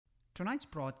Tonight's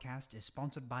broadcast is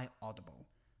sponsored by Audible,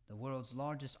 the world's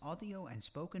largest audio and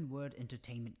spoken word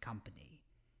entertainment company.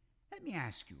 Let me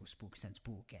ask you, Spooks and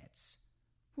Spookettes,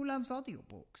 who loves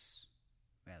audiobooks?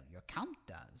 Well, your count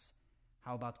does.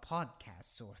 How about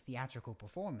podcasts or theatrical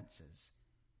performances?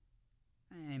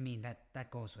 I mean,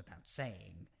 that goes without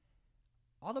saying.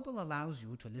 Audible allows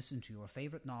you to listen to your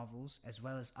favorite novels as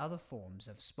well as other forms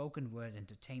of spoken word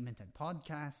entertainment and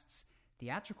podcasts,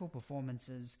 theatrical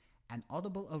performances, and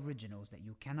Audible originals that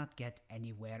you cannot get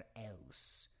anywhere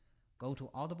else. Go to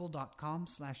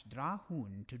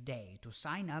audible.com/drahun today to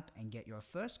sign up and get your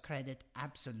first credit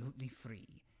absolutely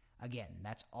free. Again,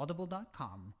 that's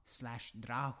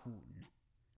audible.com/drahun.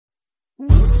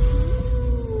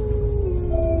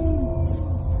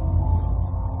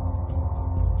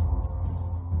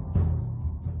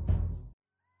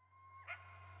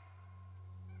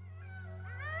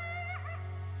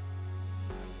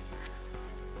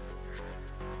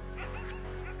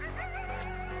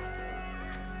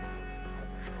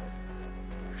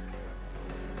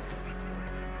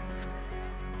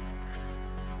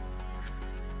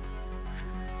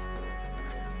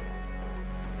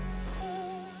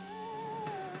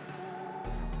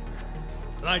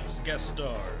 Tonight's guest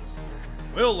stars: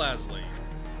 Will Lasley,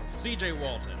 C.J.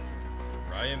 Walton,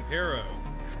 Brian Pero,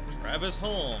 Travis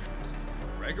Holmes,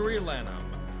 Gregory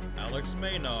Lanham, Alex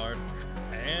Maynard,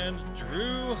 and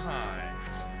Drew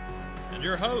Hines. And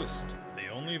your host, the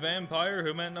only vampire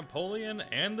who met Napoleon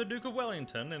and the Duke of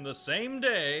Wellington in the same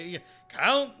day,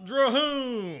 Count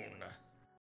Drahoon.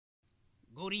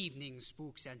 Good evening,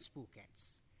 Spooks and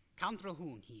Spookettes. Count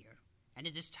Drahoon here, and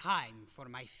it is time for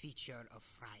my feature of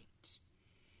fright.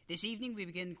 This evening we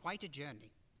begin quite a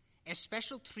journey, a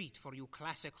special treat for you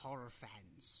classic horror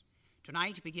fans.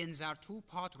 Tonight begins our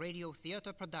two-part radio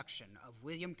theater production of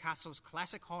William Castle's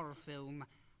classic horror film,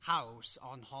 House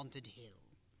on Haunted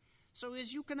Hill. So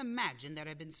as you can imagine, there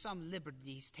have been some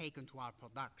liberties taken to our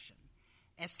production.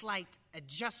 A slight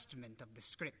adjustment of the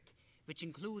script, which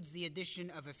includes the addition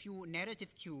of a few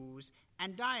narrative cues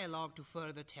and dialogue to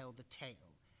further tell the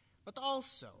tale. But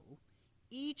also,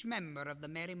 each member of the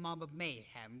Merry Mob of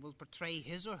Mayhem will portray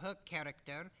his or her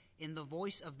character in the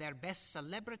voice of their best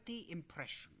celebrity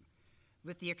impression,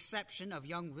 with the exception of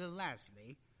young Will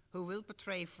Lasley, who will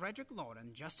portray Frederick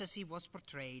Lauren just as he was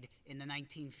portrayed in the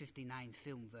 1959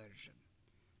 film version.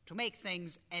 To make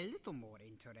things a little more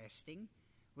interesting,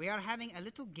 we are having a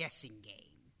little guessing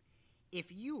game.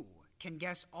 If you can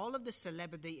guess all of the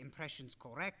celebrity impressions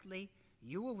correctly,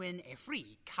 you will win a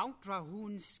free Count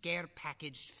Drahoon scare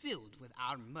package filled with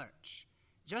our merch.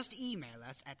 Just email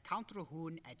us at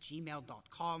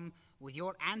countdrahoon@gmail.com with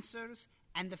your answers,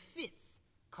 and the 5th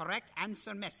correct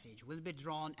answer message will be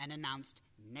drawn and announced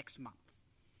next month.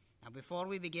 Now, before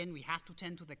we begin, we have to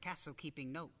tend to the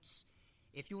castle-keeping notes.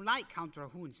 If you like Count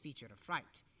Drahoon's feature of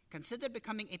fright, consider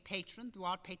becoming a patron through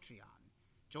our Patreon.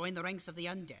 Join the ranks of the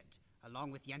undead, along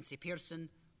with Yancey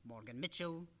Pearson, Morgan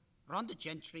Mitchell, Rhonda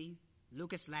Gentry,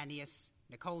 Lucas Lanius,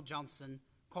 Nicole Johnson,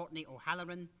 Courtney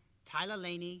O'Halloran, Tyler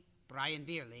Laney, Brian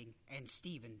Veerling, and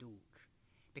Stephen Duke.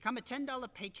 Become a $10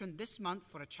 patron this month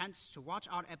for a chance to watch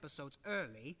our episodes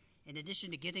early, in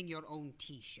addition to getting your own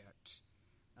t-shirt.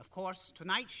 Of course,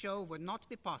 tonight's show would not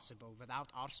be possible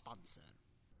without our sponsor.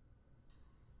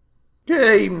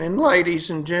 Good evening, ladies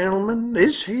and gentlemen.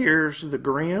 This here's the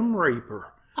Grim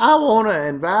Reaper. I want to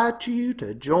invite you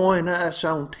to join us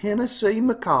on Tennessee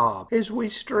Macabre as we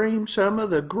stream some of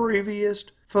the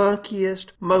grooviest,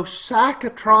 funkiest, most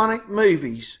psychotronic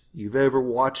movies you've ever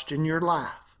watched in your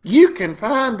life. You can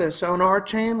find us on our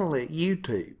channel at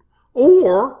YouTube,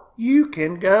 or you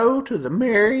can go to the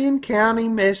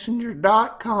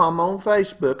MarionCountyMessenger.com on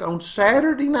Facebook on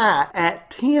Saturday night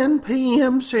at 10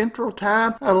 p.m. Central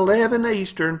Time, 11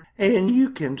 Eastern, and you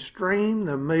can stream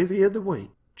the movie of the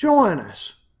week. Join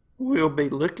us. We'll be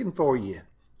looking for you.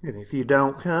 And if you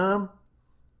don't come,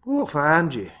 we'll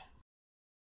find you.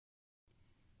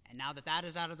 And now that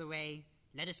is out of the way,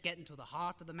 let us get into the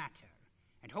heart of the matter,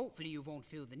 and hopefully you won't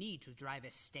feel the need to drive a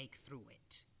stake through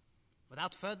it.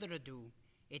 Without further ado,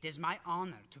 it is my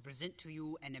honor to present to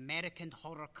you an American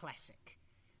horror classic,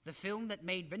 the film that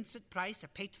made Vincent Price a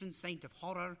patron saint of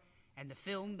horror, and the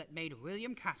film that made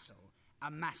William Castle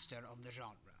a master of the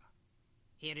genre.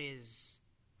 Here is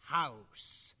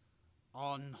House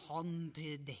on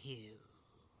Haunted Hill.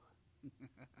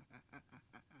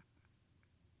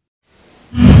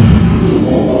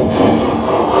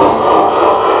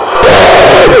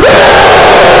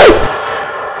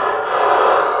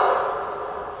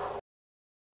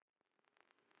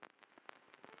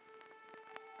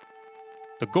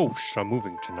 The ghosts are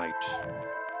moving tonight,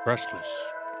 restless,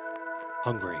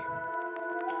 hungry.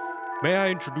 May I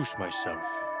introduce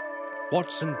myself?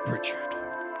 Watson Pritchard.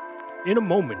 In a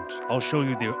moment, I'll show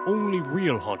you the only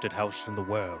real haunted house in the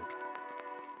world.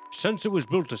 Since it was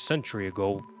built a century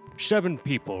ago, 7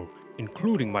 people,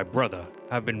 including my brother,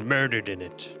 have been murdered in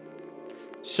it.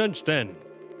 Since then,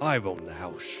 I've owned the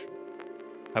house.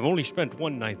 I've only spent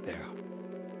one night there.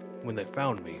 When they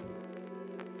found me,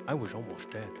 I was almost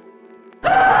dead.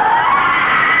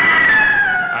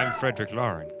 I'm Frederick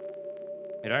Loren,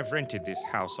 and I've rented this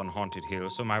house on Haunted Hill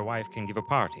so my wife can give a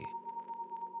party.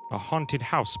 A haunted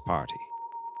house party.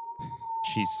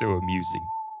 She's so amusing.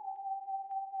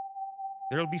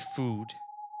 There'll be food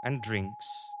and drinks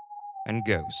and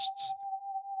ghosts,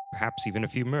 perhaps even a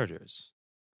few murders.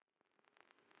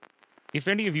 If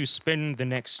any of you spend the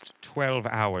next 12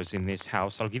 hours in this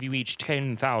house, I'll give you each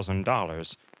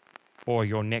 $10,000, or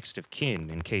your next of kin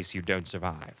in case you don't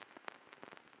survive.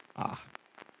 Ah,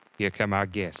 here come our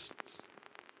guests.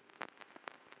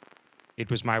 It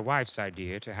was my wife's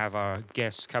idea to have our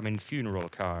guests come in funeral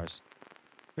cars.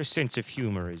 Her sense of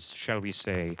humor is, shall we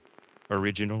say,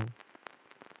 original.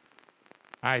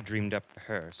 I dreamed up the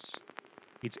hearse.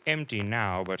 It's empty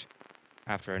now, but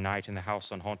after a night in the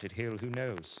house on Haunted Hill, who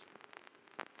knows?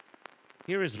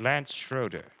 Here is Lance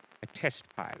Schroeder, a test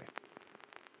pilot.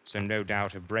 So no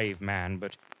doubt a brave man,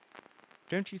 but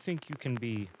don't you think you can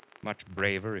be much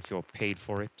braver if you're paid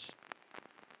for it?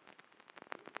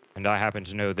 And I happen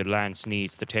to know that Lance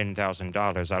needs the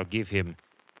 $10,000 I'll give him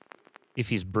if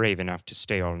he's brave enough to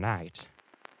stay all night.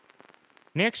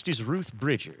 Next is Ruth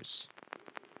Bridgers.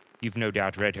 You've no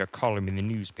doubt read her column in the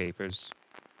newspapers.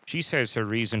 She says her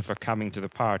reason for coming to the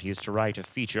party is to write a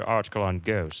feature article on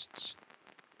ghosts.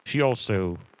 She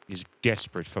also is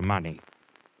desperate for money,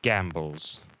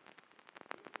 gambles.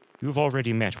 You've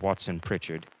already met Watson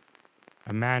Pritchard,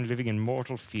 a man living in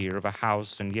mortal fear of a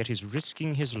house and yet is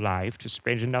risking his life to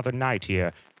spend another night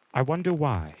here. I wonder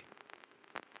why.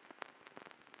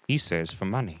 He says for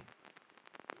money.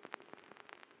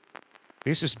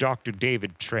 This is Dr.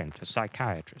 David Trent, a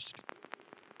psychiatrist.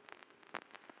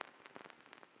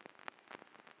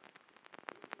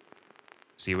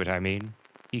 See what I mean?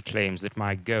 He claims that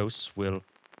my ghosts will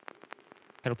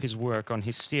help his work on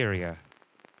hysteria.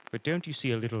 But don't you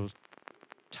see a little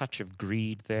touch of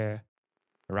greed there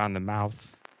around the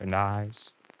mouth and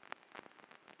eyes?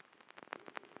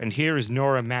 And here is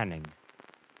Nora Manning.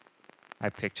 I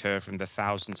picked her from the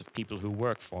thousands of people who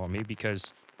work for me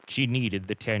because she needed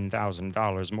the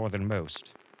 $10,000 more than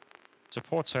most.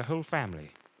 Supports her whole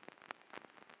family.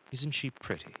 Isn't she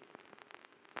pretty?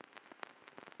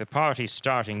 The party's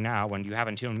starting now, and you have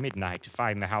until midnight to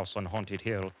find the house on Haunted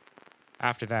Hill.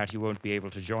 After that, you won't be able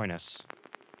to join us.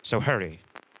 So hurry.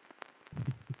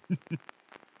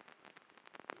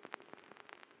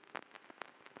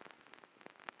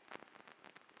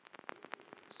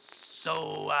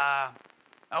 So,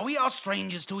 are we all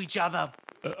strangers to each other?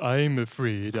 I'm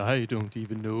afraid I don't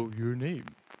even know your name.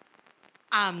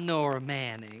 I'm Nora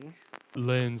Manning.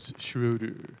 Lance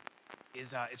Schroeder.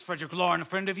 Is Frederick Loren a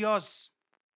friend of yours?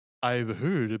 I've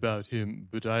heard about him,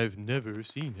 but I've never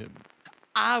seen him.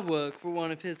 I work for one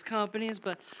of his companies,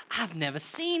 but I've never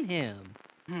seen him.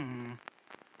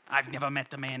 I've never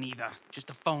met the man either. Just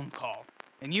a phone call.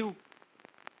 And you?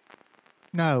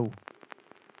 No.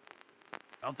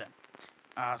 Well then.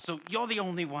 So you're the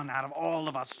only one out of all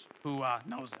of us who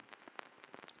knows him.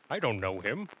 I don't know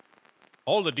him.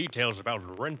 All the details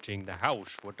about renting the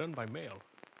house were done by mail.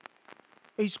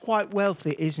 He's quite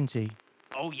wealthy, isn't he?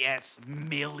 Oh yes,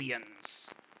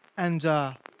 millions. And,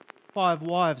 5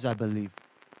 wives, I believe.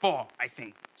 4, I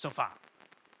think, so far.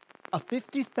 A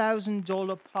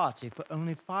 $50,000 party for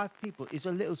only 5 people is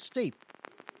a little steep.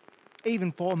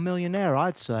 Even for a millionaire,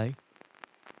 I'd say.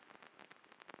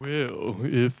 Well,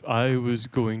 if I was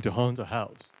going to haunt a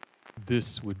house,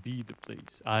 this would be the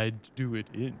place I'd do it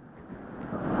in.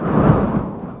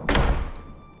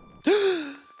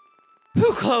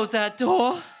 Who closed that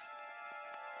door?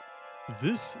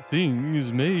 This thing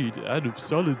is made out of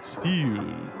solid steel.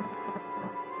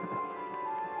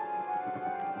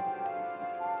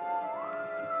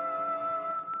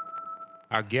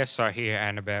 Our guests are here,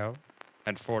 Annabelle.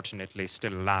 Unfortunately,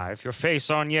 still alive. Your face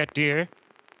on yet, dear?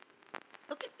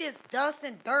 Look at this dust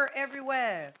and dirt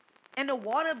everywhere. And the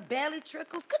water barely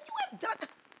trickles.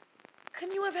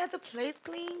 Couldn't you have had the place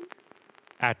cleaned?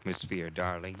 Atmosphere,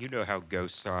 darling. You know how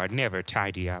ghosts are. Never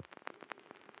tidy up.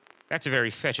 That's a very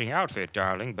fetching outfit,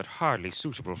 darling, but hardly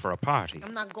suitable for a party.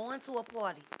 I'm not going to a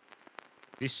party.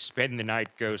 This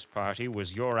spend-the-night ghost party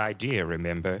was your idea,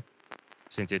 remember?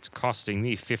 Since it's costing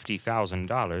me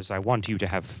 $50,000, I want you to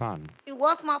have fun. It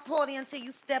was my party until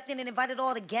you stepped in and invited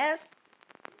all the guests.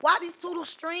 Why these total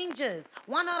strangers?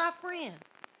 Why not our friends?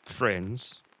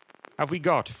 Friends? Have we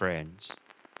got friends?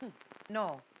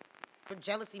 No. Your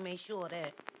jealousy made sure of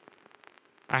that.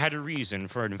 I had a reason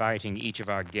for inviting each of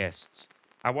our guests.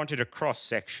 I wanted a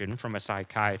cross-section from a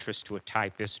psychiatrist to a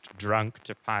typist, drunk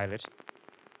to pilot.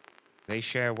 They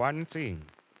share one thing.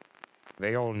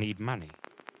 They all need money.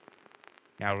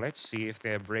 Now let's see if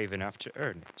they're brave enough to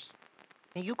earn it.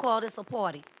 And you call this a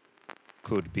party?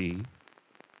 Could be.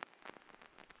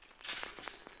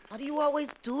 Why do you always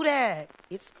do that?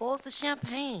 It spoils the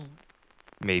champagne.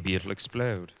 Maybe it'll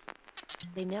explode.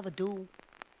 They never do.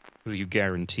 Will you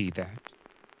guarantee that?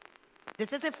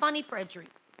 This isn't funny, Frederick.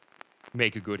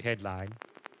 Make a good headline.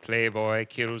 Playboy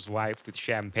kills wife with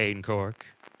champagne cork.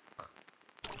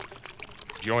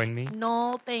 Join me?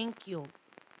 No, thank you.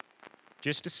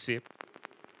 Just a sip.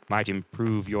 Might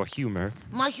improve your humor.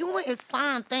 My humor is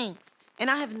fine, thanks. And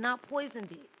I have not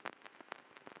poisoned it.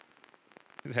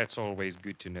 That's always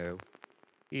good to know.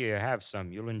 Here, have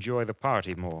some. You'll enjoy the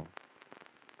party more.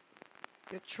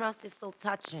 Your trust is so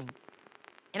touching.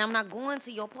 And I'm not going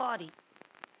to your party.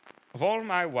 Of all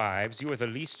my wives, you are the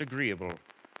least agreeable.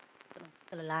 But I'm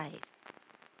still alive.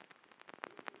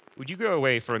 Would you go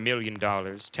away for $1 million,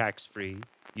 tax-free?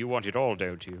 You want it all,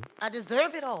 don't you? I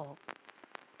deserve it all.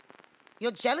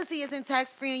 Your jealousy isn't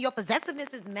tax-free and your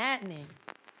possessiveness is maddening.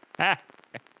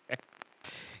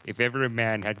 If ever a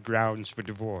man had grounds for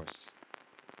divorce.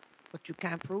 But you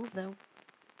can't prove them.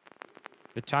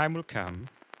 The time will come.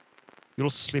 You'll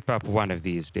slip up one of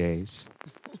these days.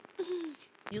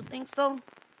 You think so?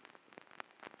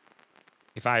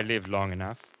 If I live long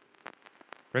enough.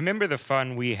 Remember the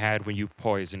fun we had when you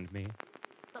poisoned me?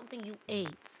 Something you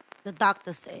ate, the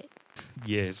doctor said.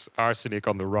 Yes, arsenic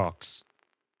on the rocks.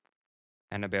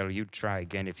 Annabelle, you'd try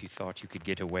again if you thought you could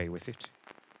get away with it.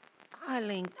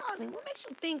 Darling, what makes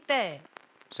you think that?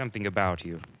 Something about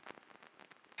you.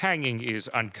 Hanging is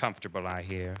uncomfortable, I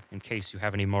hear, in case you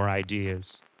have any more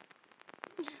ideas.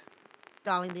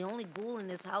 Darling, the only ghoul in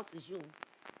this house is you.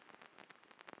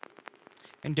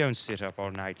 And don't sit up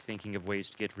all night thinking of ways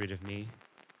to get rid of me.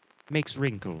 Makes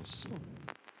wrinkles.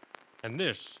 And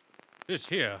this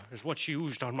here is what she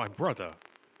used on my brother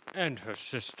and her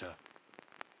sister.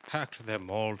 Hacked them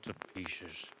all to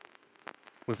pieces.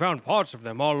 We found parts of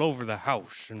them all over the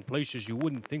house in places you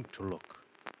wouldn't think to look.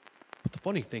 But the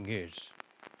funny thing is,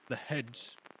 the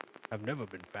heads have never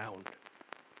been found.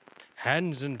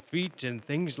 Hands and feet and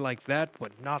things like that,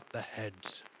 but not the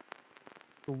heads.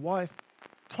 The wife,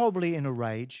 probably in a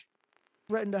rage,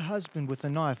 threatened her husband with a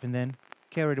knife and then,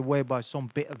 carried away by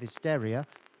some bit of hysteria,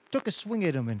 took a swing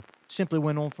at him and simply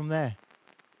went on from there.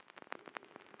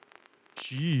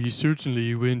 She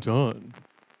certainly went on.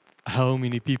 How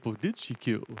many people did she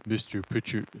kill, Mr.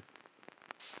 Pritchard?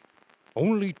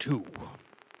 Only 2.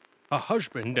 A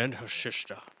husband and her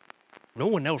sister. No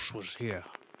one else was here.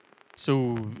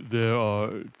 So there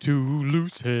are 2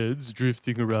 loose heads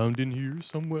drifting around in here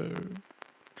somewhere.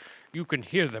 You can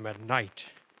hear them at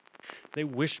night. They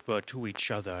whisper to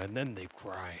each other and then they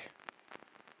cry.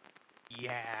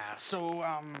 Yeah, so,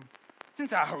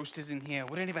 since our host isn't here,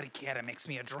 would anybody care to mix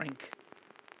me a drink?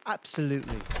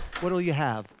 Absolutely. What'll you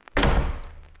have?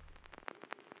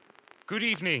 Good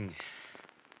evening.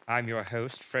 I'm your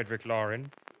host, Frederick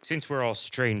Lauren. Since we're all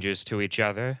strangers to each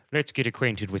other, let's get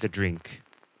acquainted with a drink.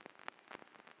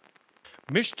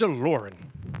 Mr.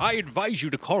 Lauren, I advise you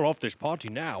to call off this party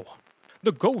now.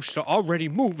 The ghosts are already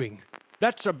moving.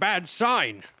 That's a bad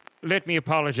sign. Let me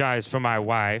apologize for my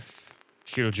wife.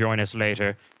 She'll join us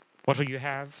later. What'll you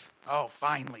have? Oh,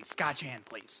 finally. Scotch hand,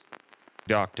 please.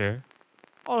 Doctor?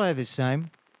 I'll have the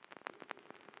same.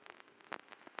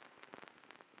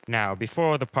 Now,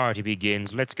 before the party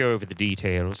begins, let's go over the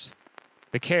details.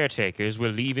 The caretakers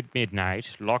will leave at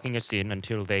midnight, locking us in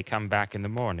until they come back in the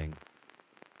morning.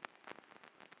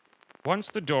 Once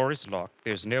the door is locked,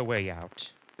 there's no way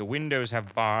out. The windows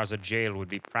have bars a jail would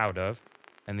be proud of,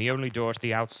 and the only door to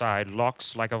the outside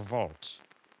locks like a vault.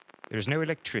 There's no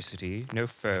electricity, no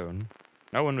phone,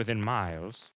 no one within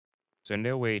miles, so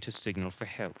no way to signal for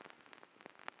help.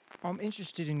 I'm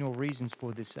interested in your reasons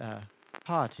for this,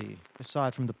 party,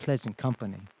 aside from the pleasant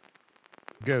company.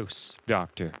 Ghosts,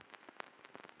 Doctor.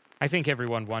 I think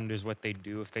everyone wonders what they'd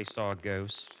do if they saw a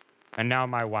ghost, and now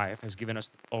my wife has given us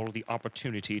all the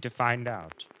opportunity to find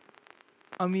out.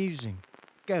 Amusing.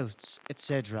 Ghosts,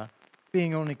 etc.,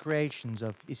 being only creations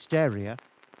of hysteria,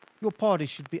 your party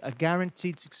should be a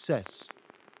guaranteed success.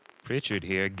 Pritchard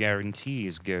here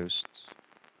guarantees ghosts.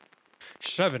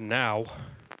 7 now.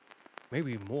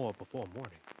 Maybe more before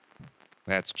morning.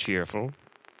 That's cheerful.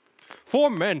 4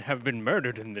 men have been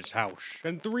murdered in this house,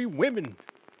 and 3 women.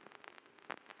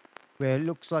 Well, it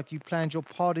looks like you planned your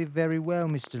party very well,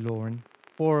 Mr. Lauren.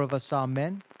 4 of us are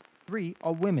men, 3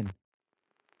 are women.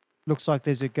 Looks like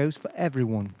there's a ghost for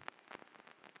everyone.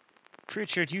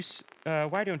 Pritchard,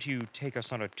 why don't you take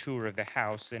us on a tour of the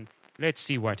house and let's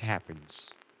see what happens?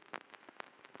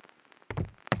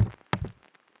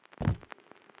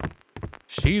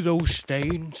 See those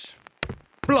stains?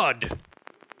 Blood!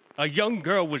 A young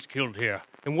girl was killed here,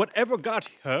 and whatever got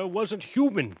her wasn't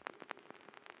human.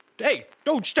 Hey,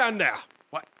 don't stand there!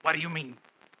 What do you mean?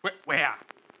 Where?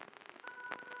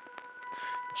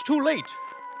 It's too late.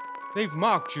 They've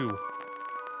marked you.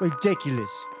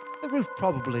 Ridiculous. The roof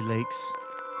probably leaks.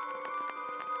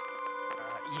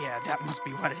 Yeah, that must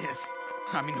be what it is.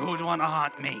 I mean, who'd want to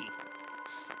haunt me?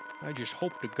 I just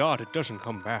hope to God it doesn't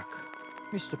come back.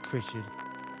 Mr. Pritchard,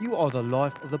 you are the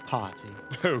life of the party.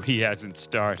 Oh, he hasn't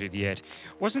started yet.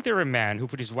 Wasn't there a man who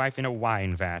put his wife in a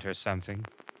wine vat or something?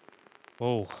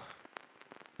 Oh,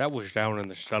 that was down in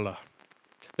the cellar.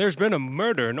 There's been a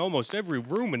murder in almost every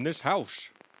room in this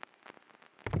house.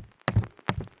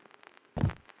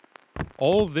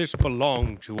 All this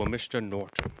belonged to a Mr.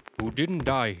 Norton, who didn't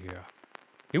die here.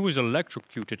 He was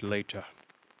electrocuted later.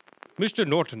 Mr.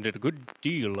 Norton did a good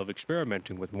deal of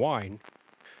experimenting with wine,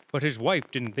 but his wife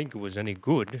didn't think it was any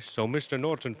good, so Mr.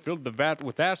 Norton filled the vat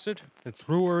with acid and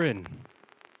threw her in.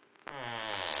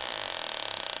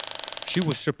 She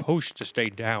was supposed to stay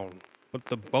down, but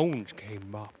the bones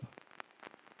came up.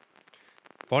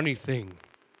 Funny thing,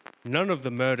 none of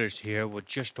the murders here were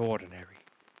just ordinary.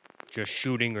 Just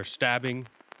shooting or stabbing.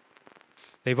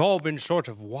 They've all been sort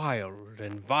of wild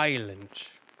and violent,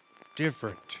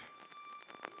 different.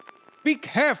 Be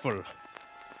careful!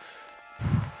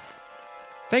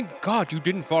 Thank God you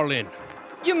didn't fall in.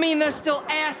 You mean there's still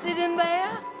acid in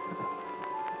there?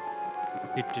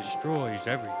 It destroys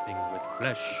everything with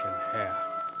flesh and hair.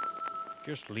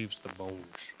 Just leaves the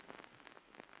bones.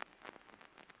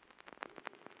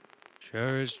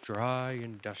 Sure is dry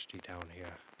and dusty down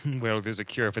here. Well, there's a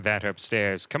cure for that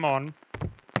upstairs. Come on.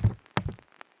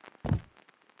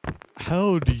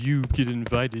 How do you get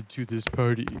invited to this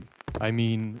party? I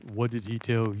mean, what did he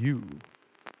tell you?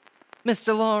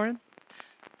 Mr. Lauren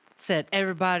said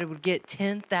everybody would get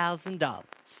 $10,000.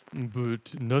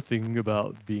 But nothing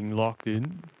about being locked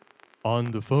in.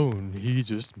 On the phone, he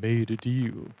just made a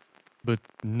deal. But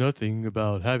nothing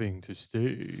about having to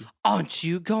stay. Aren't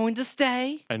you going to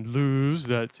stay? And lose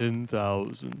that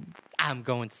 10,000. I'm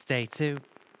going to stay too.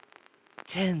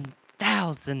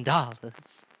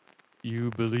 $10,000.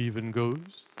 You believe in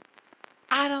ghosts?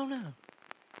 I don't know.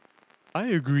 I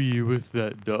agree with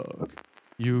that dog.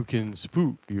 You can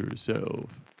spook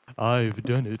yourself. I've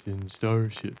done it in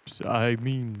starships. I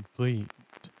mean planes.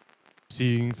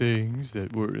 Seeing things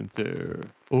that weren't there.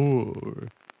 Or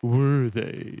were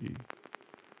they?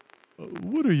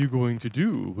 What are you going to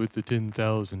do with the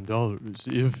 $10,000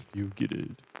 if you get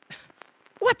it?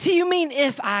 What do you mean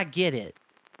if I get it?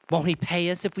 Won't he pay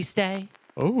us if we stay?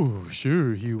 Oh,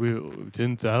 sure he will.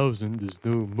 10,000 is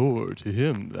no more to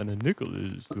him than a nickel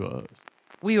is to us.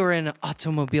 We were in an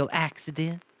automobile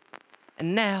accident,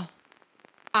 and now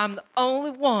I'm the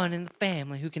only one in the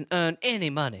family who can earn any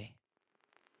money.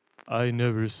 I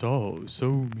never saw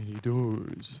so many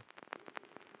doors.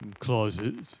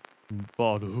 Closet.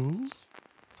 Bottles.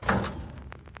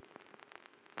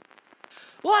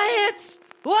 Lance!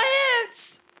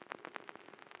 Lance!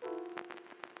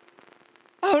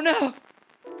 Oh no!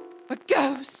 A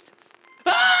ghost!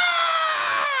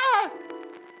 Ah!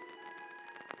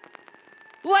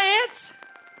 Lance!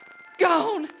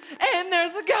 Gone! And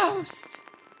there's a ghost!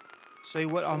 See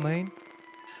what I mean?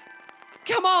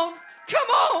 Come on! Come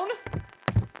on!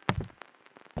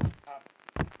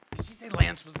 Did she say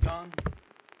Lance was gone?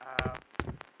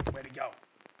 Where'd he go?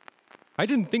 I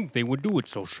didn't think they would do it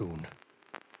so soon.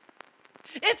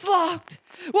 It's locked!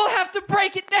 We'll have to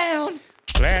break it down!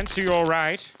 Lance, are you all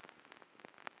right?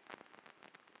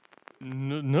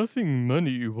 Nothing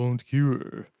money won't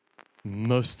cure.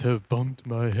 Must have bumped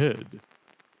my head.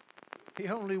 The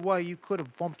only way you could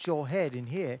have bumped your head in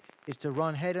here is to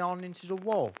run head on into the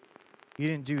wall. You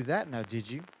didn't do that now,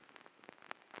 did you?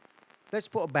 Let's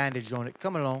put a bandage on it.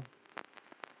 Come along.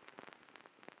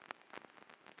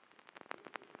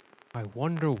 I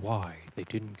wonder why they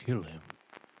didn't kill him.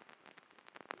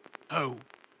 Who?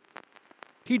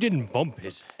 He didn't bump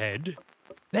his head.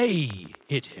 They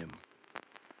hit him.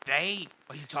 They?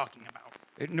 What are you talking about?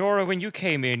 Nora, when you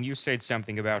came in, you said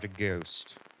something about a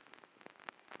ghost.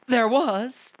 There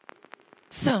was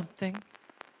something.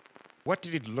 What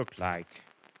did it look like?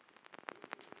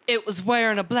 It was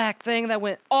wearing a black thing that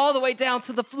went all the way down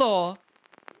to the floor.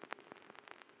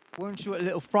 Weren't you a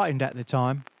little frightened at the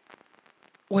time?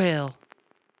 Well,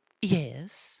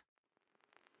 yes.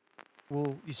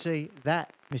 Well, you see,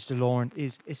 that, Mr. Lauren,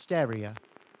 is hysteria.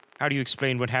 How do you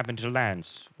explain what happened to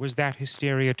Lance? Was that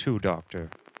hysteria too, Doctor?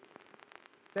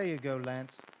 There you go,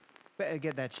 Lance. Better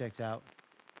get that checked out.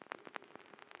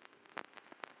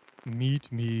 Meet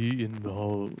me in the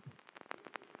hall.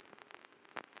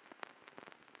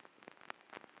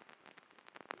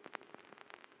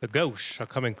 The ghosts are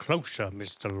coming closer,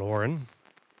 Mr. Lauren.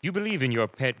 You believe in your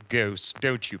pet ghosts,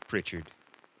 don't you, Pritchard?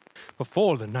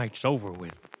 Before the night's over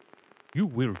with, you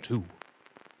will too.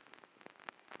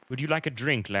 Would you like a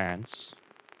drink, Lance?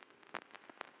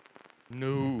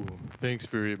 No, thanks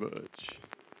very much.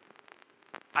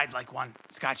 I'd like one.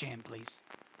 Scotch and, please.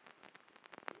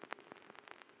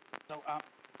 So,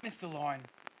 Mr. Lauren,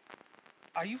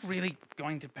 are you really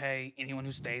going to pay anyone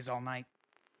who stays all night?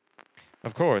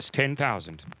 Of course,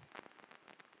 10,000.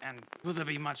 And will there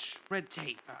be much red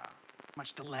tape,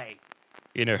 much delay?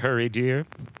 In a hurry, dear?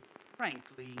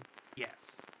 Frankly,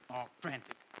 yes. Or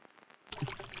frantic.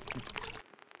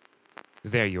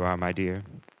 There you are, my dear.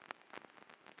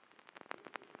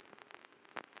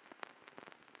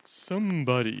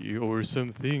 Somebody or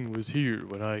something was here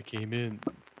when I came in.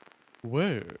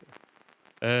 Where?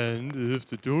 And if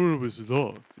the door was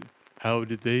locked, how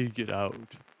did they get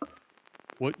out?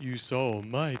 What you saw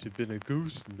might have been a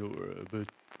ghost, Nora, but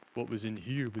what was in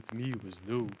here with me was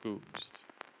no ghost.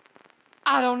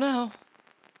 I don't know.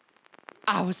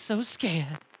 I was so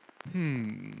scared.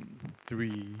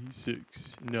 3,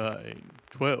 6, 9,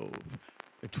 12.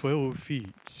 12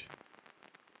 feet.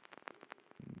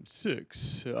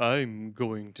 6. I'm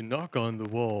going to knock on the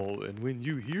wall, and when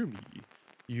you hear me,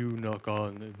 you knock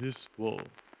on this wall.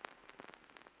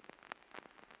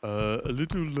 A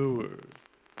little lower.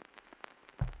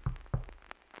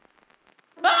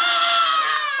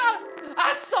 Ah!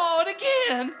 I saw it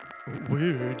again!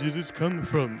 Where did it come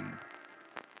from?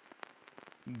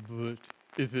 But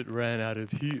if it ran out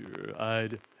of here,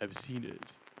 I'd have seen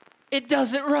it. It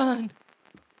doesn't run.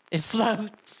 It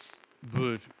floats.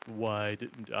 But why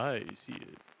didn't I see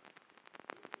it?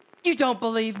 You don't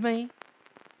believe me?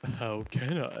 How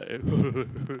can I?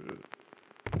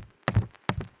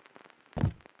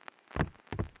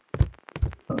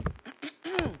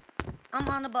 I'm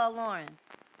Annabelle Lauren.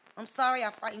 I'm sorry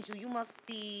I frightened you. You must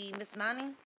be Miss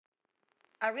Manning?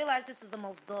 I realize this is the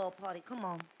most dull party. Come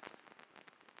on.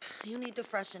 You need to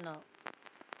freshen up.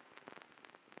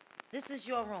 This is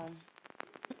your room.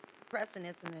 Pressing,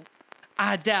 isn't it?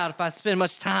 I doubt if I spend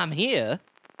much time here.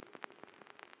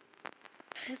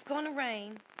 It's going to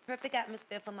rain. Perfect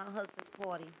atmosphere for my husband's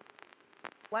party.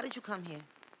 Why did you come here?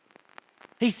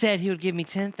 He said he would give me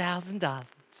 $10,000.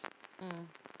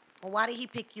 Well, why did he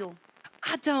pick you?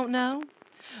 I don't know.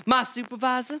 My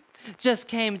supervisor just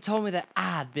came and told me that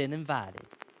I'd been invited.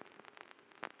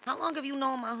 How long have you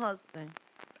known my husband?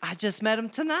 I just met him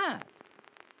tonight.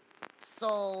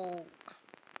 So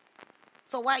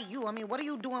why you? I mean, what are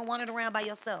you doing wandering around by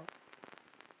yourself?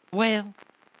 Well,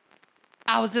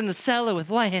 I was in the cellar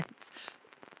with Lance,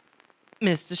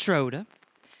 Mr. Schroeder,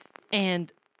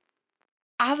 and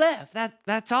I left.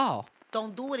 That's all.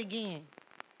 Don't do it again.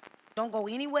 Don't go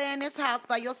anywhere in this house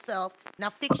by yourself. Now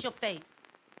fix your face.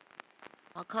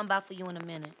 I'll come back for you in a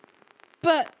minute.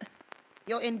 But...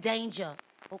 You're in danger.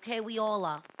 Okay, we all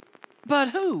are. But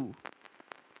who?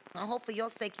 I hope for your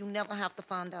sake you never have to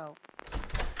find out.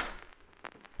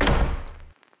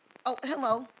 Oh,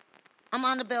 hello. I'm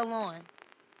Annabelle Lauren.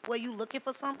 Were you looking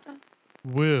for something?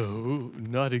 Well,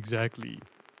 not exactly.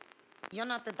 You're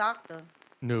not the doctor.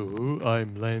 No,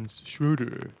 I'm Lance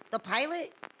Schroeder. The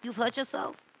pilot? You've hurt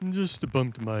yourself? Just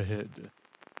bumped my head.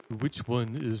 Which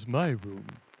one is my room?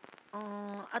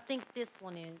 I think this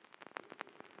one is.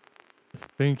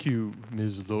 Thank you,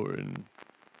 Ms. Lauren.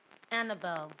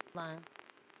 Annabelle, Lance.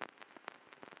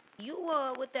 You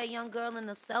were with that young girl in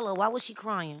the cellar. Why was she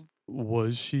crying?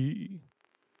 Was she?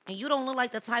 And you don't look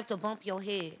like the type to bump your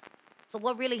head. So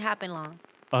what really happened, Lance?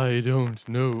 I don't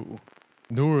know.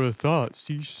 Nora thought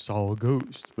she saw a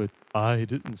ghost, but I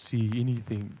didn't see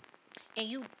anything. And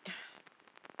you...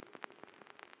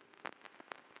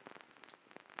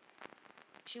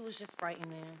 She was just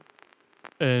frightened there.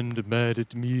 And mad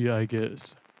at me, I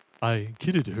guess. I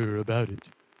kidded her about it.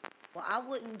 Well, I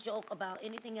wouldn't joke about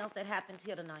anything else that happens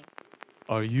here tonight.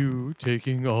 Are you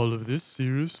taking all of this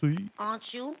seriously?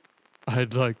 Aren't you?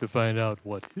 I'd like to find out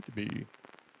what hit me.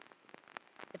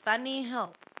 If I need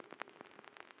help,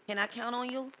 can I count on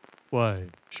you? Why,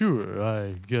 sure,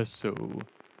 I guess so.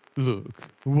 Look,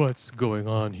 what's going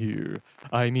on here?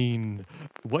 I mean,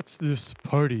 what's this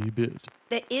party bit?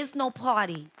 There is no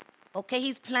party. Okay,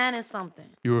 he's planning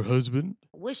something. Your husband?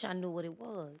 I wish I knew what it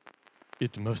was.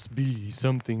 It must be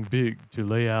something big to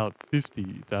lay out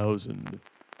 50,000.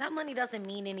 That money doesn't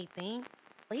mean anything.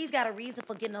 But he's got a reason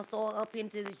for getting us all up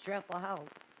into this dreadful house.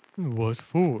 What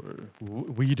for?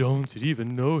 We don't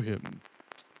even know him.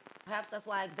 Perhaps that's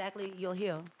why exactly you're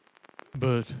here.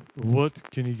 But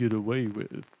what can he get away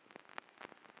with?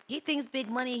 He thinks big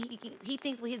money. He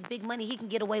thinks with his big money he can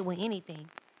get away with anything.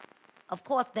 Of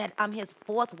course, that I'm his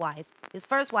fourth wife. His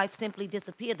first wife simply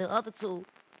disappeared. The other two.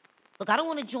 Look, I don't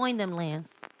want to join them, Lance.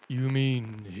 You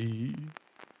mean he?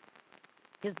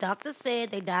 His doctor said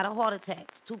they died of heart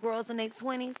attacks. 2 girls in their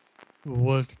 20s.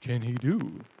 What can he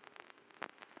do?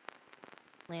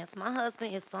 Lance, my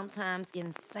husband is sometimes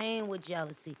insane with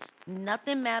jealousy.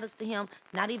 Nothing matters to him,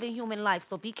 not even human life,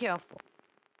 so be careful.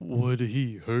 Would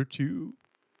he hurt you?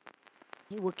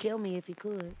 He would kill me if he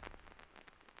could.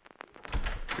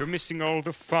 You're missing all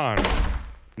the fun.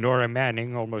 Nora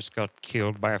Manning almost got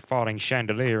killed by a falling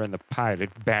chandelier and the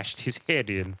pilot bashed his head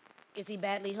in. Is he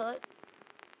badly hurt?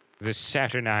 The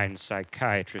saturnine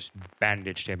psychiatrist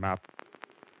bandaged him up.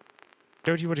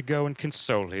 Don't you want to go and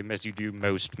console him as you do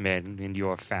most men in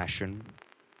your fashion?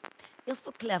 You're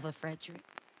so clever, Frederick.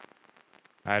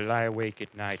 I lie awake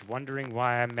at night wondering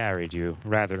why I married you.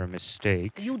 Rather a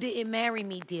mistake. You didn't marry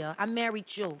me, dear. I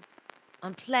married you.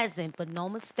 Unpleasant, but no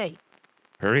mistake.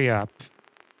 Hurry up.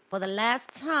 For the last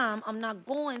time, I'm not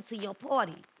going to your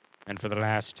party. And for the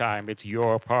last time, it's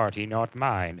your party, not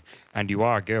mine. And you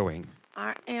are going.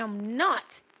 I am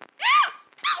not.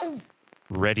 Ow!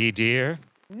 Ready, dear?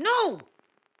 No!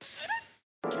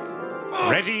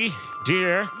 Ready,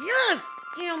 dear? Yes,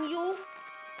 damn you.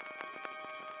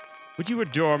 Would you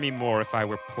adore me more if I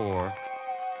were poor?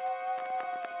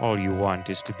 All you want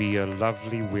is to be a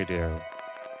lovely widow.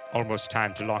 Almost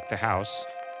time to lock the house.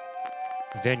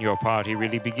 Then your party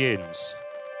really begins.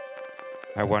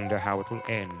 I wonder how it will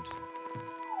end.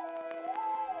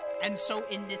 And so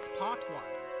endeth part 1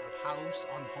 of House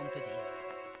on Haunted Hill.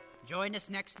 Join us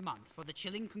next month for the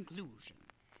chilling conclusion.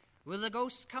 Will the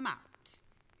ghosts come out?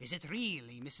 Is it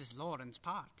really Mrs. Lauren's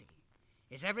party?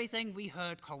 Is everything we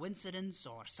heard coincidence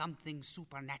or something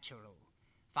supernatural?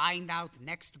 Find out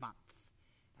next month.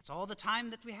 That's all the time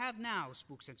that we have now,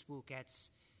 Spooks and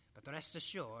Spookettes. But rest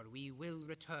assured, we will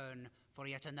return for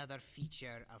yet another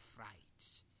feature of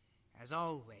fright. As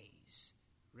always,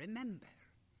 remember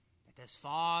that as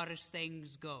far as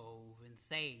things go, when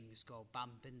things go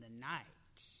bump in the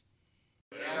night,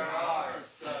 there are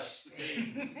such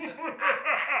things.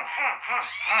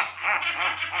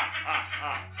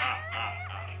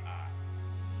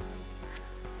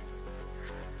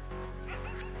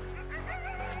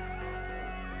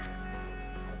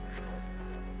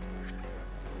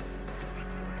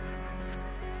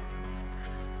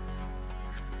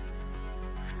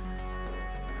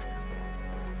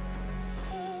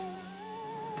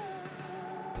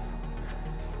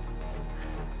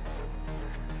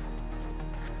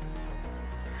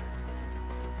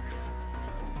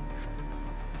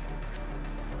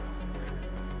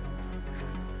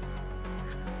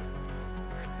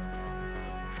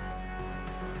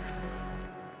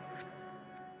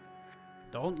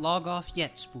 Don't log off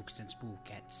yet, Spooks and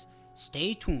Spookettes.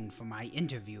 Stay tuned for my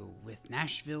interview with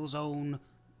Nashville's own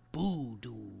Boo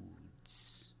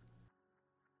Dudes.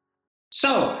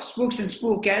 So, Spooks and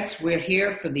Spookettes, we're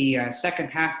here for the second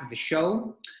half of the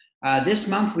show. This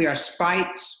month we are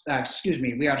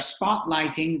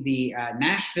spotlighting the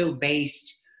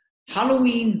Nashville-based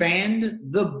Halloween band,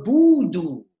 the Boo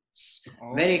Dudes.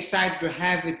 Oh. Very excited to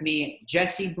have with me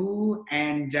Jesse Boo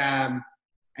and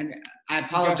I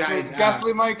apologize.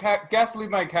 Ghastly Mike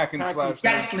Hackenslash.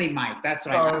 Ghastly Mike, that's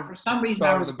right. For some reason,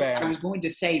 I was going to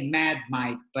say Mad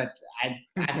Mike, but I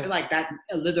feel like that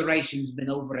alliteration's been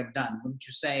overdone. Wouldn't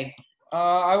you say?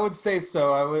 I would say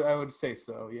so. I would say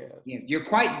so. Yeah. Yeah, you're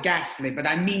quite ghastly, but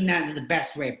I mean that in the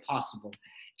best way possible.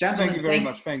 Gentlemen, thank you very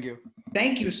much. Thank you.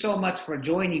 Thank you so much for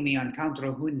joining me on Count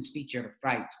Rahun's feature of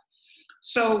Fright.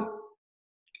 So,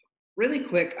 really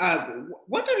quick,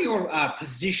 what are your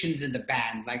positions in the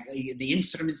band? Like the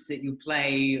instruments that you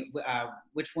play,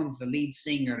 which one's the lead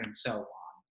singer, and so on?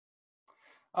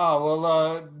 Oh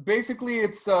well, basically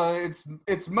it's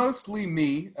mostly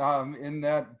me. In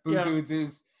that Boo Dudes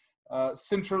is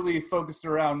centrally focused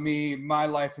around me, my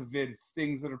life events,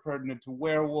 things that are pertinent to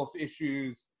werewolf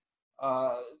issues,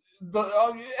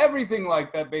 everything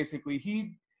like that. Basically,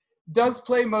 he does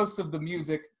play most of the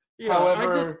music. Yeah,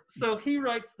 however, so he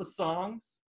writes the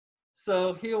songs.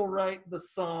 So he'll write the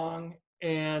song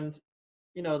and,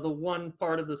 the one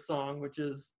part of the song, which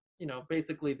is,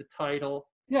 basically the title.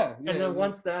 Yeah. And then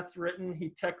once that's written, he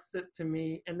texts it to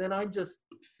me. And then I just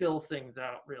fill things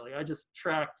out, really. I just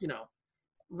track,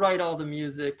 write all the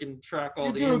music and track all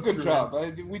You the do a instruments.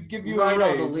 good job. We'd give you a write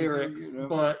all raise the if lyrics, you know,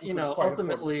 but you could quite afford it.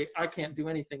 ultimately, I can't do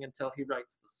anything until he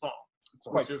writes the song, It's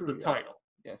quite which is true, the yes. title.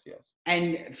 Yes, yes.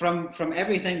 And from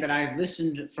everything that I've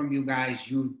listened from you guys,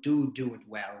 you do it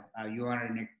well. You are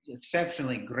an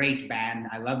exceptionally great band.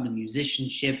 I love the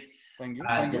musicianship. Thank you.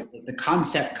 The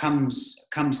concept comes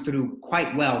through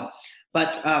quite well.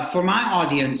 But for my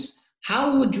audience,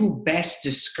 how would you best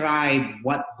describe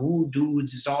what Boo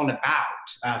Dudes is all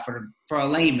about for a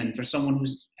layman, for someone who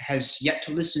has yet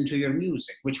to listen to your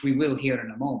music, which we will hear in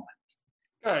a moment?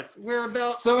 Guys, we're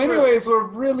about... So anyways,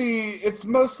 it's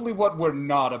mostly what we're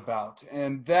not about.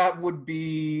 And that would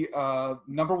be,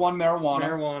 number one,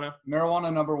 marijuana.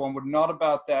 Marijuana, number one. We're not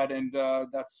about that. And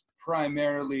that's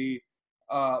primarily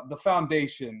the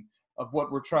foundation of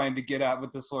what we're trying to get at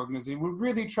with this organization. We're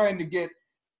really trying to get...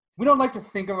 We don't like to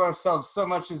think of ourselves so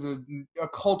much as a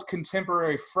cult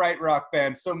contemporary fright rock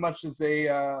band, so much as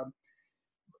a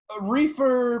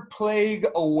reefer plague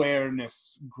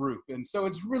awareness group. And so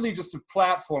it's really just a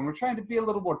platform. We're trying to be a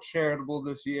little more charitable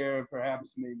this year,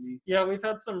 perhaps, maybe. Yeah, we've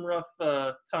had some rough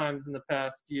times in the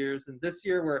past years, and this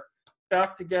year we're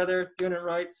back together, doing it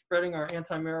right, spreading our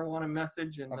anti-marijuana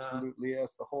message. And absolutely,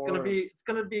 yes, the it's horrors.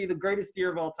 gonna be the greatest year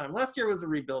of all time. Last year was a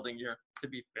rebuilding year, to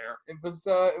be fair. It was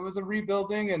a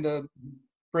rebuilding and a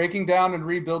breaking down and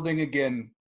rebuilding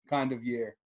again kind of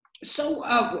year. So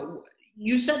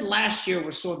you said last year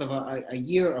was sort of a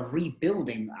year of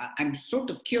rebuilding. I'm sort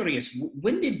of curious,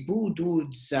 when did Boo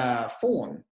Dudes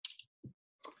form?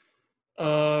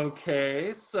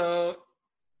 Okay, so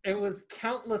it was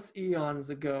countless eons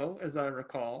ago, as I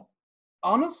recall.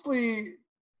 Honestly,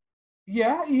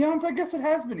 yeah, eons. I guess it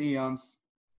has been eons.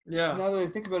 Yeah. Now that I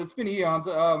think about it, it's been eons.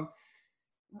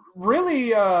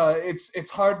 Really,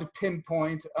 it's hard to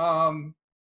pinpoint.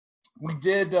 We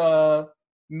did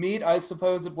meet, I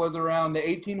suppose it was around the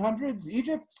 1800s,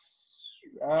 Egypt?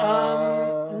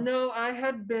 No, I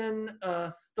had been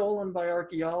stolen by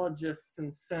archaeologists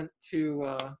and sent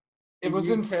to it was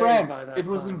in UK France. by that It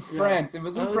was in time. France. It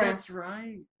was in France. That's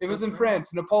right. It was in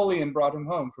France. Napoleon brought him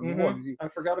home from the war. I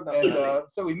forgot about and, that.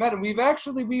 so we met him. We've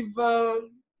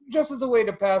just as a way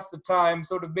to pass the time,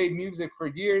 sort of made music for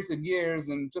years and years,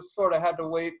 and just sort of had to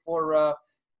wait for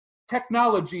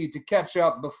technology to catch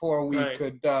up before we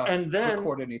could and then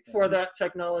record anything. For that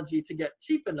technology to get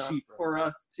cheap enough for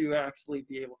us to actually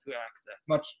be able to access.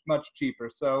 Much cheaper.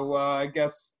 So I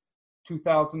guess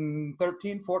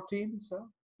 2013, 14. So.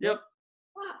 Yep.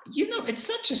 Wow, you know, it's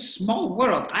such a small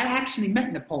world. I actually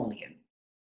met Napoleon.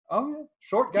 Oh yeah,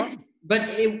 short guy. But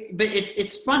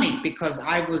it's funny because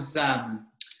I was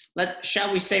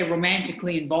shall we say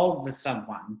romantically involved with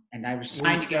someone, and I was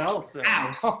trying to get to her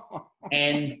house,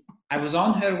 and I was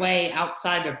on her way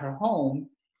outside of her home,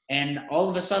 and all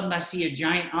of a sudden I see a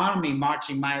giant army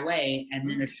marching my way, and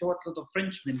then a short little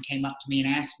Frenchman came up to me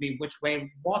and asked me which way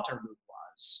Waterloo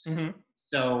was. Mm-hmm.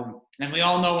 So, and we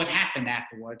all know what happened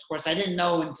afterwards. Of course, I didn't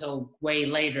know until way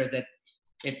later that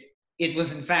it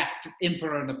was in fact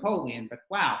Emperor Napoleon, but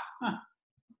wow. Huh.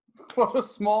 What a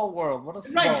small world. What a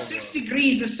small world. 6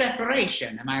 degrees of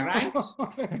separation, am I right?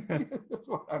 That's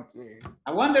what I'm saying.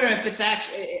 I wonder if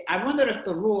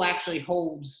the rule actually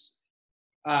holds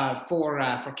for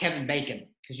Kevin Bacon,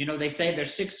 because you know they say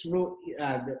there's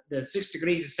the 6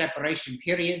 degrees of separation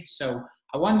period. So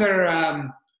I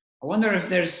wonder if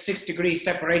there's 6 degrees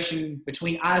separation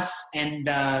between us and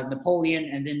Napoleon,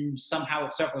 and then somehow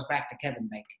it circles back to Kevin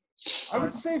Bacon. I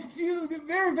would say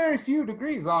very, very few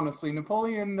degrees, honestly.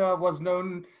 Napoleon was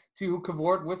known to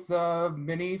cavort with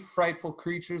many frightful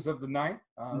creatures of the night.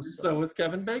 So was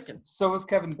Kevin Bacon. So was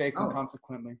Kevin Bacon,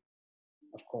 consequently.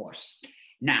 Of course.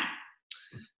 Now,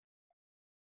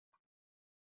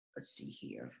 let's see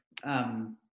here.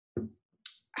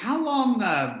 How long...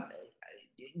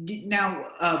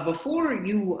 before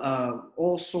you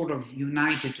all sort of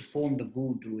united to form the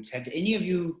Boo Dudes, had any of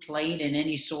you played in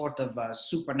any sort of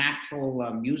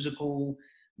supernatural musical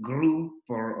group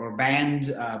or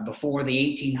band before the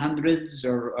 1800s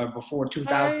or before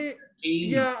 2013?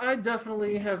 Yeah, I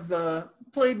definitely have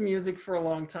played music for a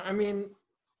long time. I mean,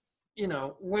 you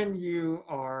know, when you've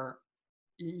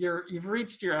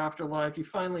reached your afterlife, you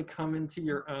finally come into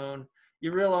your own,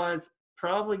 you realize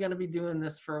probably going to be doing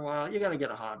this for a while. You got to get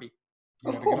a hobby.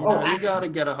 Of course. You got to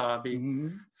get a hobby. Mm-hmm.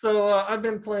 So I've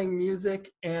been playing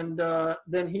music, and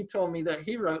then he told me that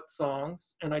he wrote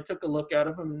songs, and I took a look at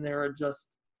them, and they were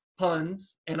just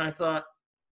puns, and I thought,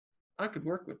 I could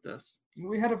work with this.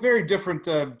 We had a very different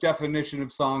definition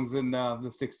of songs in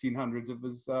the 1600s. It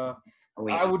was,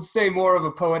 I would say, more of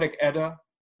a poetic Edda,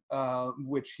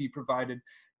 which he provided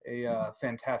a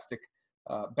fantastic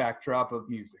backdrop of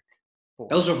music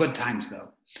Those were good times, though.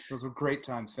 Those were great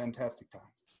times, fantastic times.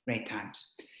 Great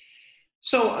times.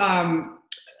 So,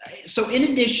 so in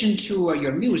addition to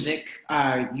your music,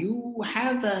 you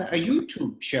have a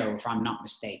YouTube show, if I'm not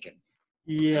mistaken.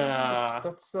 Yeah.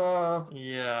 That's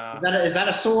Yeah. Is that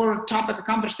a sore topic of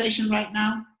conversation right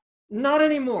now? Not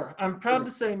anymore. I'm proud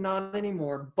to say not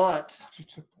anymore, but you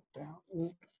took that down.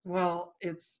 Well,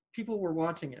 it's people were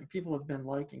watching it and people have been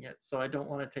liking it, so I don't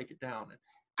want to take it down.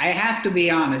 I have to be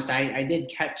honest, I did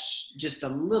catch just a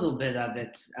little bit of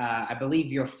it. I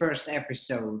believe your first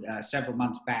episode several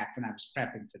months back when I was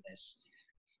prepping for this.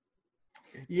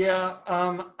 Yeah,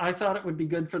 I thought it would be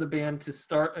good for the band to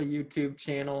start a YouTube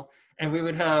channel, and we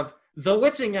would have The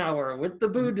Witching Hour with the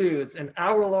Boo Dudes, an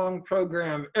hour-long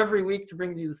program every week to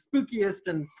bring you the spookiest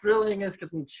and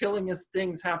thrillingest and chillingest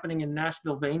things happening in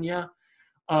Nashville-vania.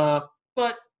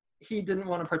 But he didn't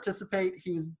want to participate.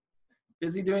 He was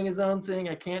busy doing his own thing.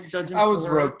 I can't judge him. I was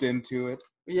roped into it.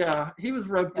 Yeah, he was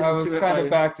roped into it. I was kind of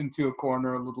backed into a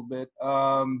corner a little bit.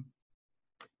 I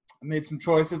made some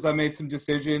choices. I made some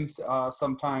decisions.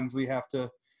 Sometimes we have to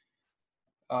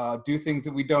do things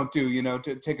that we don't do,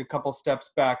 to take a couple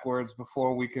steps backwards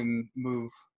before we can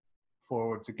move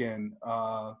forwards again.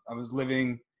 I was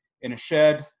living in a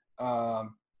shed. I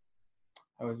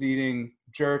was eating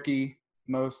jerky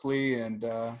mostly, and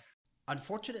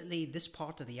unfortunately, this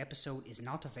part of the episode is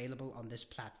not available on this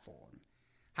platform.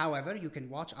 However, you can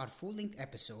watch our full-length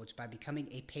episodes by becoming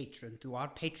a patron through our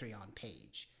Patreon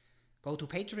page. Go to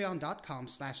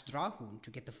patreon.com/Drahun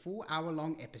to get the full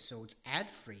hour-long episodes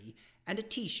ad-free and a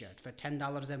t-shirt for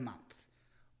 $10 a month.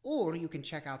 Or you can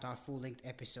check out our full-length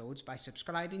episodes by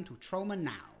subscribing to Troma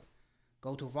Now.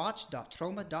 Go to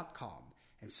watch.troma.com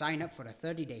and sign up for a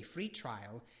 30-day free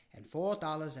trial and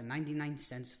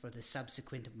 $4.99 for the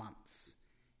subsequent months.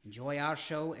 Enjoy our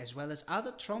show as well as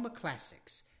other Troma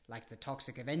classics like The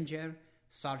Toxic Avenger,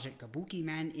 Sergeant Kabuki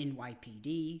Man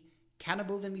NYPD,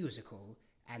 Cannibal the Musical,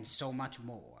 and so much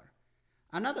more.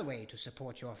 Another way to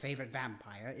support your favorite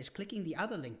vampire is clicking the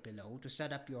other link below to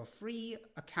set up your free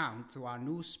account through our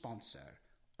new sponsor,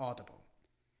 Audible.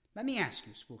 Let me ask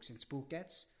you, Spooks and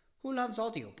Spookettes, who loves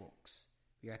audiobooks?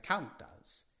 Your account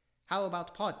does. How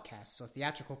about podcasts or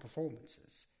theatrical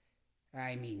performances?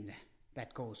 I mean,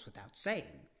 that goes without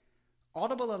saying.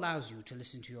 Audible allows you to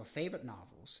listen to your favorite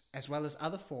novels, as well as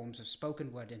other forms of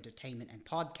spoken word entertainment and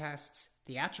podcasts,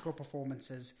 theatrical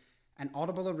performances, and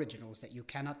Audible originals that you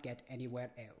cannot get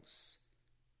anywhere else.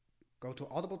 Go to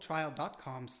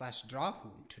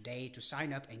audibletrial.com/Drahun today to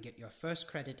sign up and get your first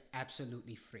credit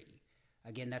absolutely free.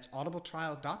 Again, that's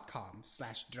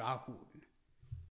audibletrial.com/Drahun.